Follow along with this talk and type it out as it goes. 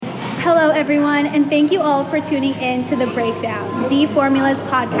Hello, everyone, and thank you all for tuning in to The Breakdown, D Formula's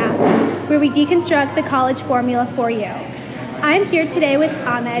podcast, where we deconstruct the college formula for you. I'm here today with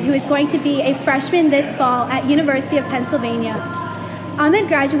Ahmed, who is going to be a freshman this fall at University of Pennsylvania. Ahmed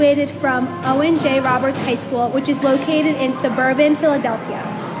graduated from Owen J. Roberts High School, which is located in suburban Philadelphia.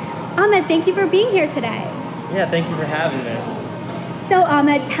 Ahmed, thank you for being here today. Yeah, thank you for having me. So,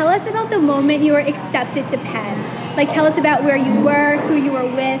 Ahmed, tell us about the moment you were accepted to Penn. Tell us about where you were, who you were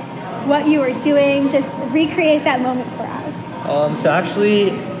with, what you were doing. Just recreate that moment for us. So actually,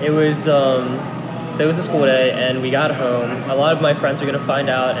 it was a school day, and we got home. A lot of my friends were going to find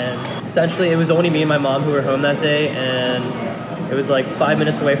out, and essentially it was only me and my mom who were home that day, and it was 5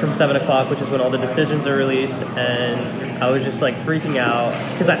 minutes away from 7 o'clock, which is when all the decisions are released, and I was just freaking out,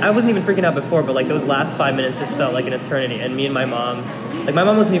 because I wasn't even freaking out before, but those last 5 minutes just felt like an eternity. And me and my mom, my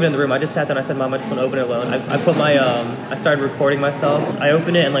mom wasn't even in the room. I just sat down, I said, "Mom, I just want to open it alone." I started recording myself. I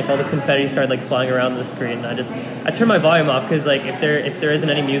opened it, and all the confetti started flying around the screen. I turned my volume off, because if there isn't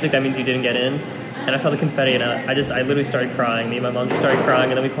any music, that means you didn't get in. And I saw the confetti, and I literally started crying. Me and my mom just started crying,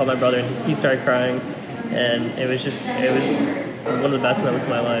 and then we called my brother, and he started crying, and it was one of the best moments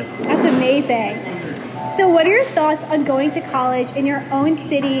of my life. That's amazing. So what are your thoughts on going to college in your own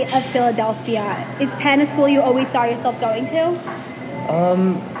city of Philadelphia? Is Penn a school you always saw yourself going to?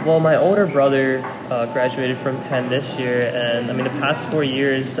 Well, my older brother graduated from Penn this year, and the past 4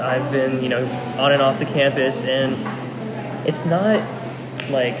 years I've been, on and off the campus, and it's not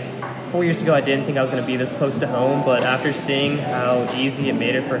 4 years ago I didn't think I was going to be this close to home, but after seeing how easy it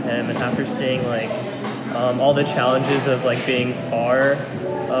made it for him, and after seeing all the challenges of being far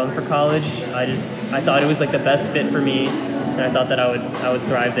for college, I thought it was the best fit for me, and I thought that I would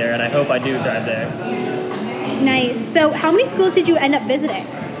thrive there, and I hope I do thrive there. Nice. So how many schools did you end up visiting?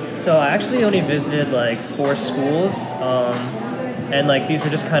 So I actually only visited 4 schools, and these were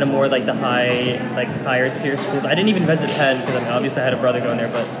just kind of more the higher tier schools. I didn't even visit Penn because obviously I had a brother going there,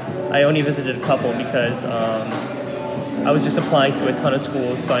 but I only visited a couple because I was just applying to a ton of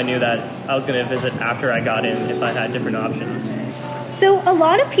schools, so I knew that I was going to visit after I got in if I had different options. So a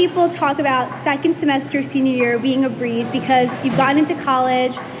lot of people talk about second semester senior year being a breeze because you've gotten into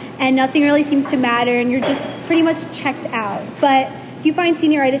college and nothing really seems to matter and you're just pretty much checked out. But do you find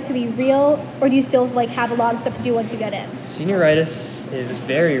senioritis to be real, or do you still have a lot of stuff to do once you get in? Senioritis is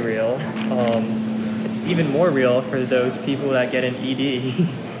very real. It's even more real for those people that get an ED.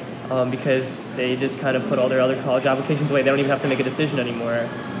 Because they just kind of put all their other college applications away. They don't even have to make a decision anymore.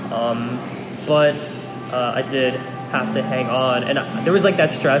 But I did have to hang on. And there was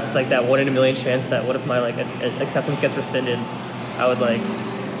that stress, that 1 in a million chance that what if my acceptance gets rescinded? I would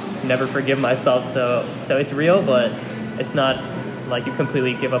never forgive myself. So it's real, but it's not you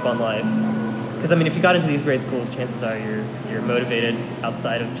completely give up on life. Because if you got into these great schools, chances are you're motivated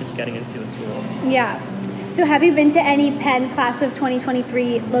outside of just getting into a school. Yeah. So have you been to any Penn class of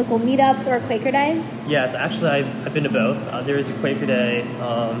 2023 local meetups or a Quaker Day? Yes, actually I've been to both. There was a Quaker Day,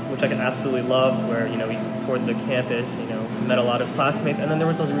 which I absolutely loved, where we toured the campus, met a lot of classmates, and then there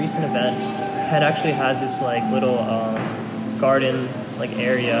was a recent event. Penn actually has this little garden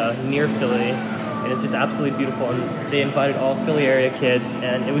area near Philly, and it's just absolutely beautiful. And they invited all Philly area kids,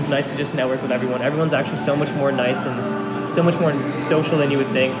 and it was nice to just network with everyone. Everyone's actually so much more nice and so much more social than you would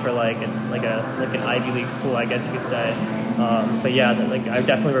think for an Ivy League school, I guess you could say. But yeah,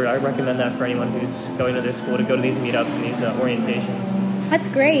 I recommend that for anyone who's going to their school to go to these meetups and these orientations. That's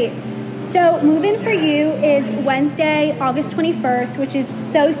great. So move-in for you is Wednesday, August 21st, which is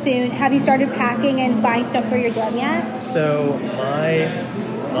so soon. Have you started packing and buying stuff for your dorm yet? So my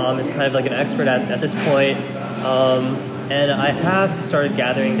mom is kind of an expert at this point. And I have started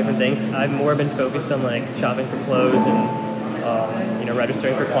gathering different things. I've more been focused on shopping for clothes and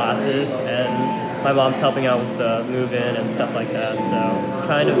registering for classes, and my mom's helping out with the move-in and stuff like that. So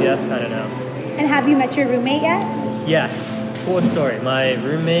kind of yes, kind of no. And have you met your roommate yet? Yes. Cool story. My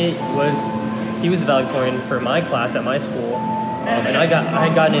roommate was the valedictorian for my class at my school, and I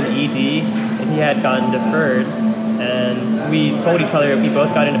had gotten an ED and he had gotten deferred, and we told each other if we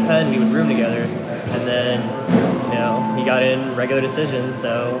both got into Penn we would room together, and then he got in regular decision,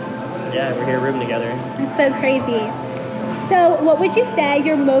 so yeah, we're here rooming together. It's so crazy. So what would you say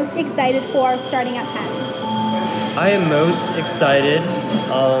you're most excited for starting at Penn? I am most excited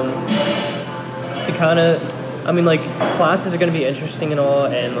to kind of, classes are going to be interesting and all,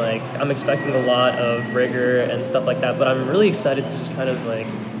 and I'm expecting a lot of rigor and stuff like that, but I'm really excited to just kind of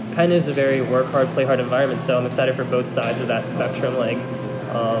Penn is a very work hard, play hard environment, so I'm excited for both sides of that spectrum.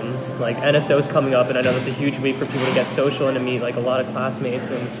 NSO is coming up, and I know that's a huge week for people to get social and to meet a lot of classmates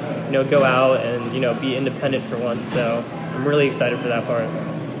and go out and be independent for once. So I'm really excited for that part.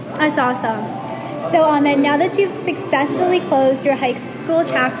 That's awesome. So, Ahmed, now that you've successfully closed your high school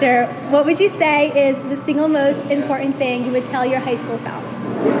chapter, what would you say is the single most important thing you would tell your high school self?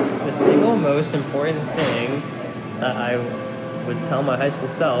 The single most important thing that I would tell my high school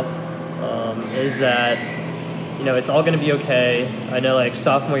self is that, it's all going to be okay. I know, like,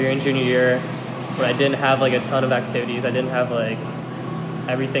 sophomore year and junior year, when I didn't have, like, a ton of activities, I didn't have, like,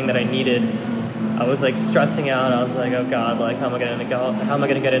 everything that I needed, I was, like, stressing out. I was like, oh, God, like, how am I going to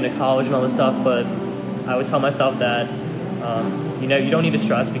get into college and all this stuff? But I would tell myself that, you don't need to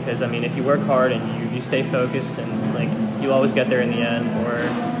stress because, if you work hard and you stay focused and, like, you'll always get there in the end, or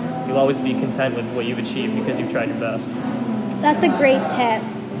you'll always be content with what you've achieved because you've tried your best. That's a great tip.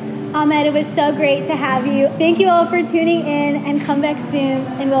 Ahmed, it was so great to have you. Thank you all for tuning in, and come back soon,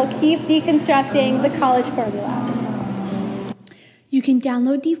 and we'll keep deconstructing the college formula. You can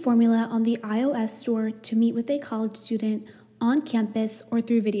download D-Formula on the iOS store to meet with a college student on campus or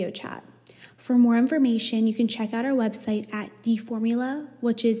through video chat. For more information, you can check out our website at D-Formula,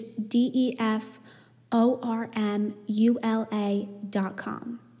 which is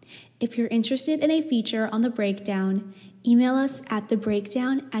DEFORMULA.com. If you're interested in a feature on The Breakdown, email us at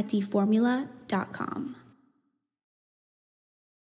thebreakdown@dformula.com.